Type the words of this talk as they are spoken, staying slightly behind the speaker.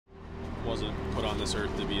wasn't put on this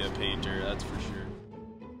earth to be a painter, that's for sure.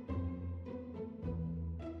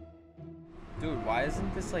 Dude, why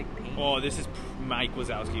isn't this like paint? Oh, this is Mike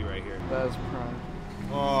Wazowski right here. That is prime.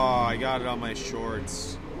 Oh, I got it on my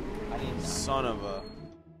shorts. I didn't know. Son of a...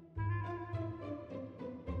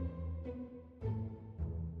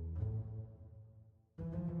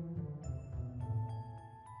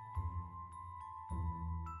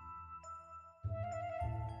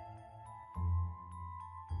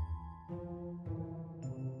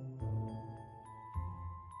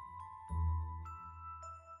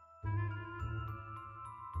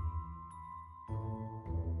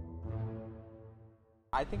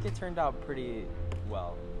 I think it turned out pretty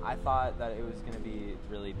well. I thought that it was going to be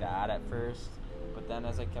really bad at first, but then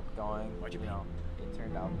as I kept going, it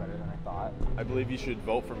turned out better than I thought. I believe you should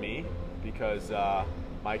vote for me because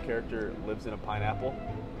my character lives in a pineapple.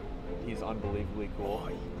 He's unbelievably cool.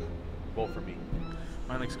 Vote for me.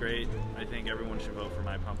 Mine looks great. I think everyone should vote for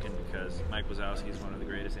My Pumpkin because Mike Wazowski is one of the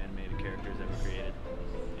greatest animated characters ever created.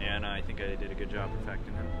 And I think I did a good job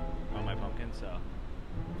perfecting him on My Pumpkin, so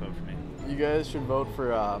vote for me. You guys should vote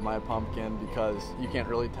for My Pumpkin because you can't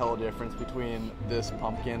really tell a difference between this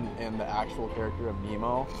pumpkin and the actual character of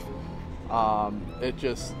Nemo. It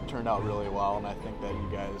just turned out really well, and I think that you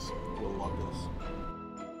guys will love this.